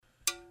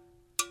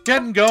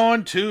Getting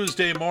going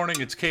Tuesday morning.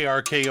 It's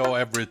KRKO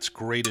Everett's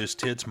Greatest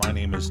Hits. My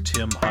name is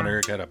Tim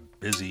Hunter. Got a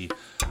busy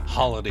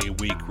holiday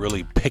week,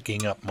 really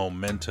picking up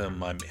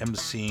momentum. I'm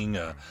emceeing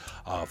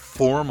a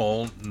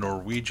formal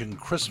Norwegian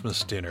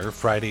Christmas dinner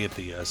Friday at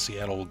the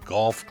Seattle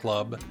Golf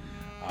Club.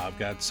 I've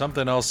got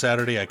something else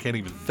Saturday. I can't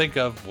even think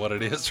of what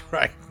it is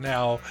right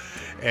now.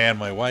 And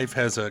my wife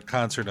has a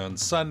concert on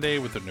Sunday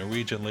with the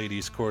Norwegian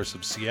Ladies Chorus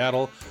of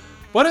Seattle.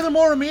 But in the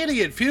more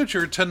immediate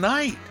future,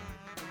 tonight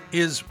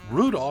is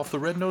Rudolph the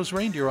Red-Nosed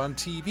Reindeer on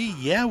TV.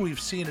 Yeah, we've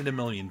seen it a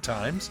million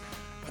times,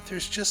 but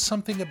there's just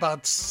something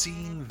about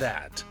seeing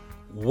that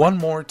one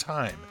more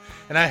time.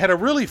 And I had a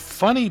really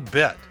funny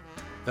bit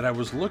that I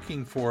was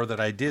looking for that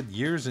I did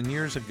years and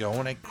years ago,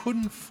 and I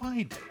couldn't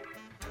find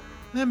it.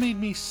 That made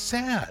me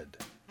sad.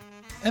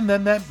 And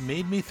then that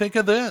made me think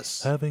of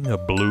this. Having a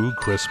blue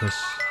Christmas?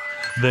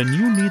 Then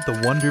you need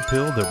the Wonder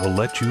Pill that will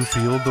let you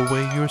feel the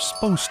way you're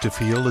supposed to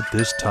feel at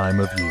this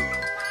time of year.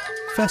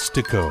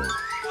 Festico.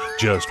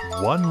 Just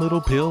one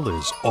little pill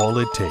is all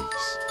it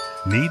takes.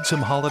 Need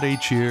some holiday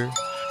cheer?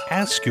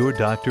 Ask your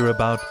doctor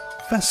about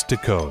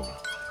Festico.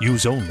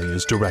 Use only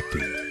as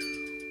directed.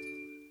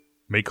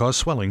 May cause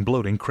swelling,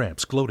 bloating,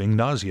 cramps, gloating,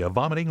 nausea,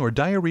 vomiting, or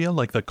diarrhea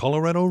like the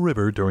Colorado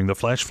River during the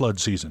flash flood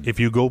season.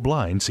 If you go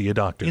blind, see a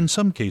doctor. In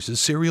some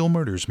cases, serial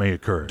murders may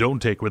occur. Don't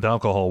take with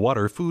alcohol,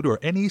 water, food, or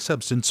any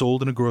substance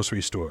sold in a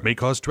grocery store. May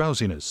cause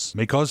drowsiness.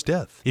 May cause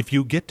death. If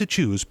you get to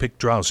choose, pick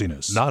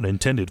drowsiness. Not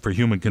intended for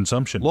human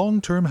consumption.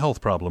 Long-term health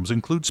problems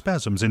include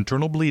spasms,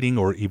 internal bleeding,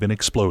 or even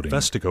exploding.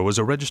 Festico is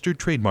a registered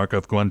trademark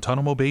of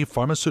Guantanamo Bay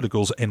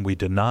Pharmaceuticals, and we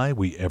deny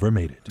we ever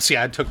made it. See,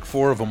 I took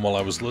 4 of them while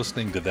I was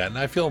listening to that, and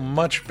I feel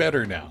much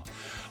better now.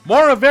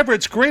 More of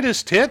Everett's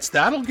Greatest Hits.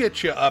 That'll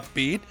get you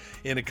upbeat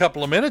in a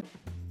couple of minutes.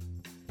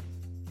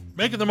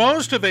 Making the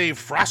most of a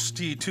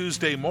frosty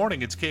Tuesday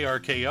morning. It's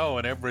KRKO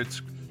and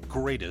Everett's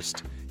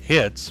Greatest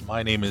Hits.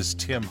 My name is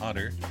Tim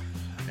Hunter.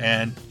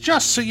 And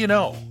just so you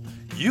know,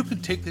 you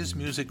can take this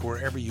music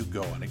wherever you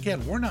go. And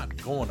again, we're not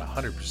going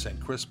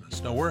 100%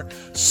 Christmas. No, we're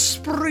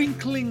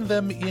sprinkling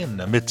them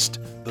in amidst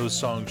those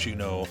songs you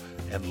know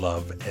and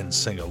love and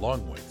sing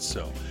along with.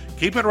 So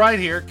keep it right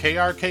here,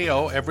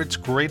 KRKO, Everett's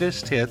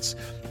Greatest Hits.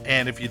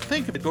 And if you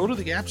think of it, go to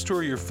the App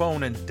Store of your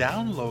phone and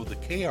download the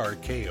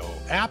KRKO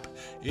app.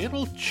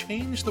 It'll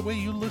change the way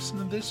you listen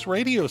to this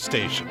radio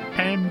station.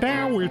 And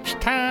now it's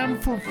time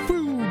for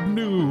food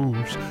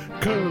news,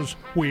 'cause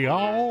we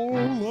all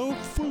love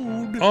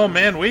food. Oh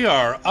man, we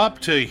are up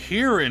to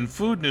here in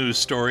food news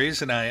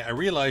stories, and I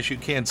realize you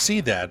can't see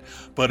that,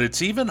 but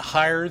it's even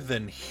higher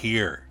than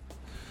here.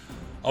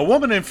 A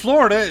woman in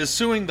Florida is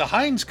suing the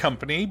Heinz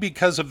Company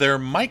because of their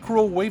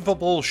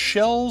microwavable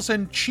shells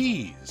and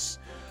cheese.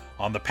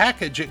 On the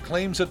package, it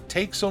claims it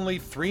takes only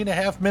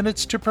 3.5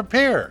 minutes to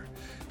prepare.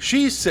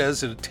 She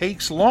says it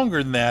takes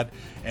longer than that,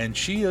 and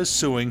she is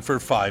suing for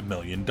 $5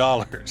 million.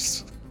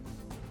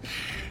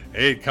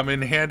 Hey, it'd come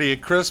in handy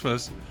at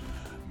Christmas.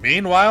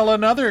 Meanwhile,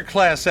 another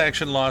class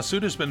action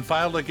lawsuit has been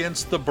filed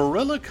against the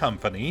Barilla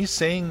Company,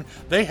 saying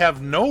they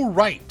have no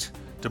right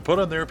to put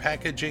on their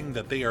packaging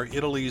that they are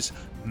Italy's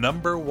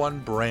 #1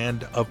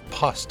 brand of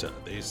pasta.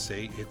 They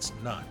say it's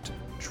not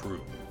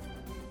true.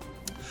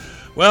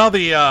 Well,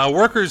 the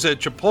workers at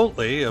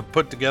Chipotle have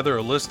put together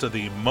a list of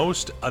the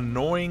most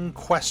annoying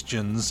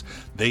questions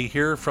they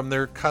hear from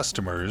their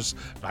customers.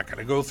 I'm not going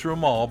to go through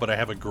them all, but I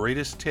have a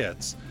greatest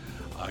hits.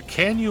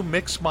 Can you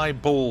mix my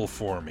bowl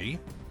for me?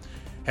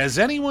 Has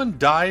anyone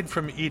died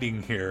from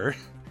eating here?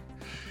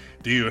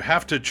 Do you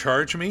have to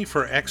charge me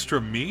for extra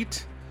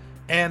meat?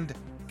 And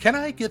can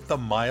I get the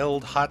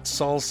mild hot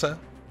salsa?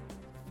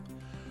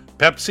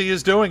 Pepsi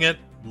is doing it.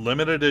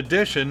 Limited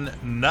edition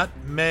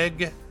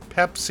Nutmeg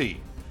Pepsi.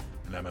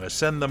 And I'm going to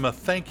send them a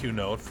thank you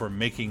note for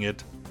making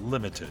it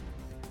limited.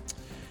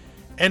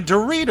 And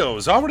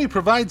Doritos already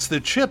provides the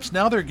chips.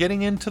 Now they're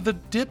getting into the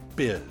dip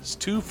biz.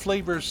 2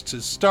 flavors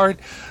to start: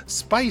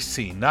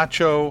 spicy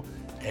nacho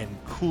and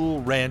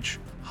Cool Ranch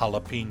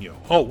jalapeno.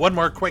 Oh, one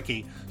more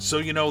quickie, so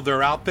you know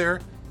they're out there.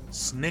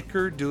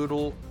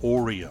 Snickerdoodle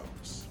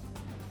Oreos.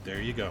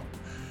 There you go.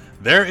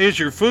 There is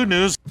your food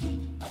news.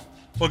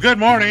 Well, good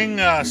morning.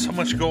 So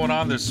much going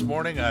on this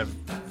morning.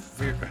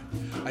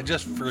 I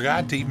just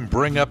forgot to even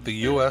bring up the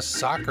U.S.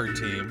 soccer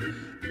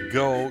team.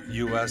 Go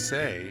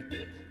USA,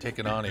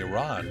 taking on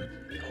Iran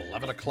at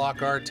 11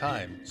 o'clock our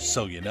time,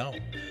 so you know.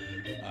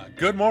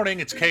 Good morning.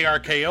 It's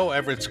KRKO,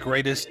 Everett's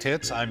Greatest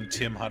Hits. I'm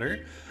Tim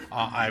Hunter.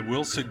 I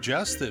will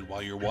suggest that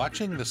while you're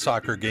watching the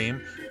soccer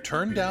game,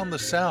 turn down the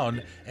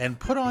sound and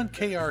put on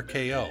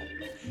KRKO.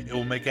 It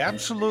will make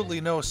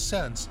absolutely no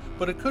sense,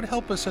 but it could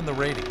help us in the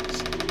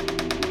ratings.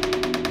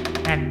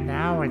 And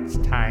now it's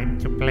time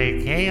to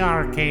play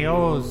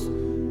KRKO's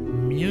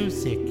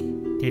Music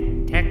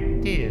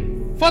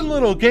Detective. Fun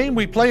little game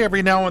we play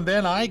every now and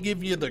then. I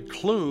give you the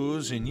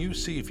clues and you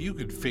see if you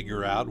could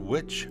figure out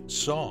which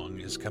song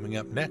is coming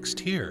up next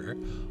here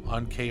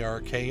on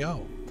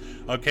KRKO.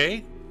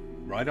 Okay,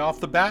 right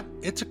off the bat,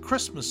 it's a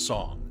Christmas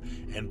song.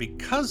 And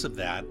because of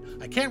that,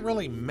 I can't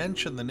really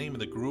mention the name of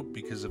the group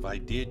because if I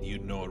did,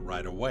 you'd know it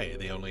right away.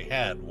 They only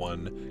had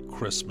one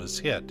Christmas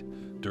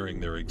hit during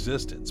their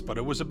existence, but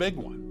it was a big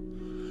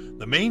one.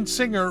 The main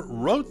singer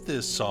wrote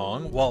this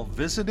song while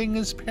visiting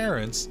his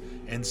parents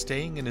and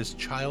staying in his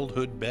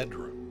childhood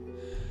bedroom.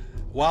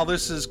 While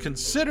this is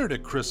considered a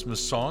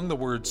Christmas song, the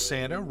words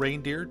Santa,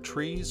 reindeer,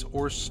 trees,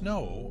 or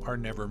snow are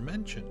never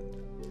mentioned.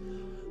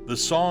 The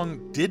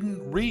song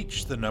didn't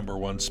reach the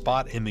 #1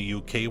 spot in the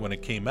UK when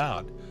it came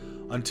out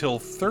until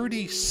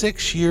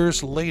 36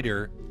 years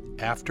later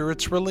after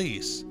its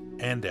release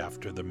and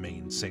after the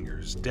main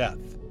singer's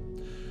death.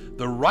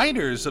 The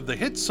writers of the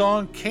hit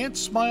song Can't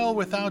Smile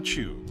Without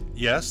You,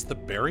 yes, the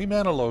Barry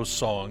Manilow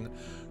song,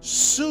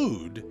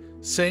 sued,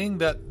 saying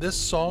that this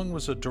song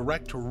was a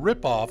direct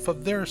rip-off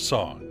of their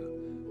song.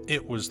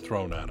 It was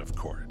thrown out of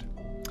court.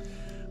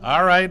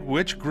 All right,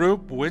 which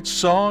group, which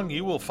song,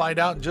 you will find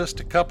out in just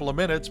a couple of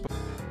minutes.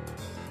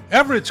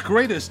 Everett's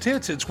Greatest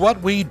Hits, it's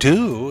what we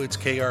do. It's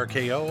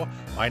KRKO.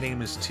 My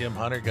name is Tim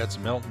Hunter. Got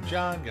some Elton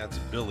John, got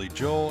some Billy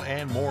Joel,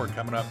 and more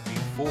coming up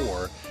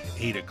before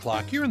 8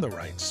 o'clock. You're in the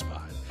right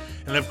spot.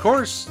 And of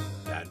course,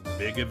 that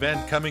big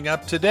event coming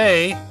up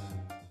today,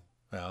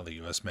 well, the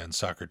U.S. men's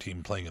soccer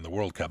team playing in the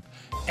World Cup,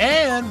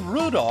 and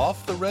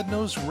Rudolph the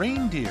Red-Nosed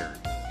Reindeer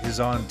is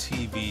on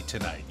TV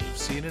tonight. You've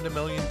seen it a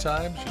million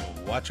times.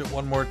 You'll watch it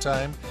one more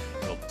time.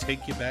 It'll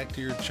take you back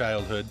to your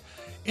childhood.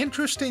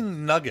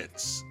 Interesting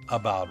nuggets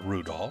about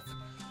Rudolph.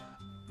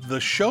 The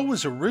show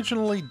was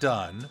originally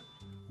done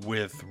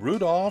with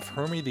Rudolph,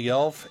 Hermie the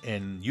Elf,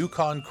 and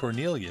Yukon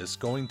Cornelius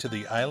going to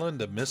the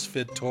island of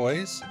misfit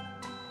toys.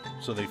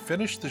 So they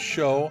finished the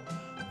show,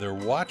 they're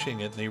watching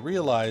it, and they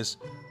realize,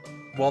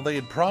 well, they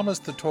had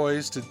promised the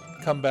toys to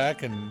come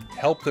back and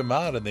help them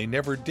out, and they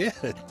never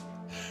did.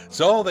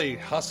 So they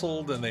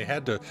hustled, and they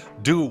had to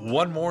do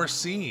one more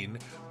scene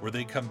where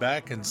they come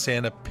back and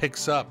Santa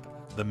picks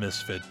up the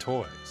misfit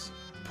toys.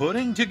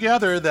 Putting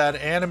together that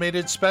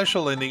animated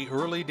special in the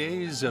early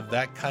days of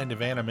that kind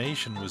of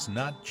animation was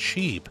not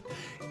cheap.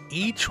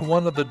 Each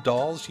one of the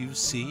dolls you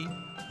see,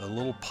 the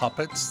little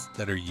puppets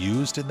that are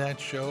used in that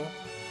show,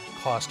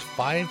 cost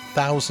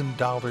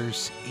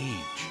 $5,000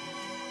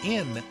 each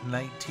in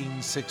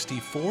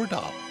 1964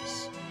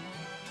 dollars.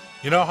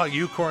 You know how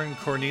Yukon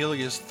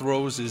Cornelius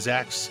throws his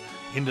axe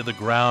into the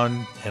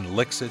ground and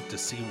licks it to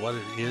see what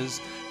it is?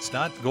 It's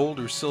not gold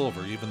or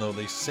silver, even though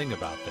they sing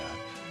about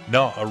that.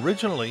 No,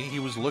 originally he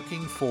was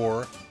looking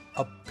for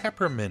a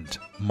peppermint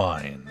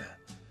mine,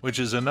 which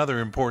is another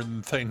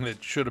important thing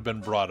that should have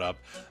been brought up.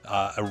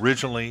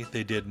 Originally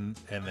they didn't,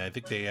 and I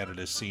think they added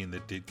a scene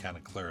that did kind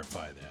of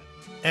clarify that.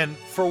 And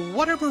for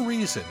whatever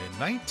reason, in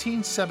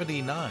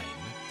 1979,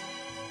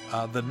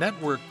 the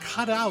network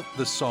cut out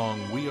the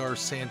song We Are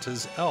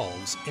Santa's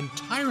Elves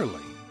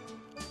entirely.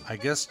 I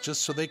guess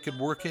just so they could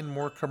work in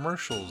more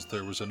commercials.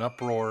 There was an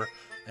uproar,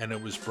 and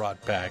it was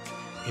brought back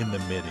in the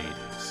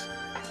mid-'80s.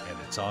 And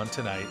it's on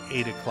tonight,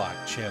 8 o'clock,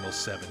 Channel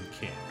 7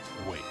 can't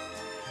wait.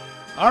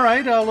 All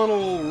right, a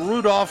little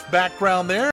Rudolph background there.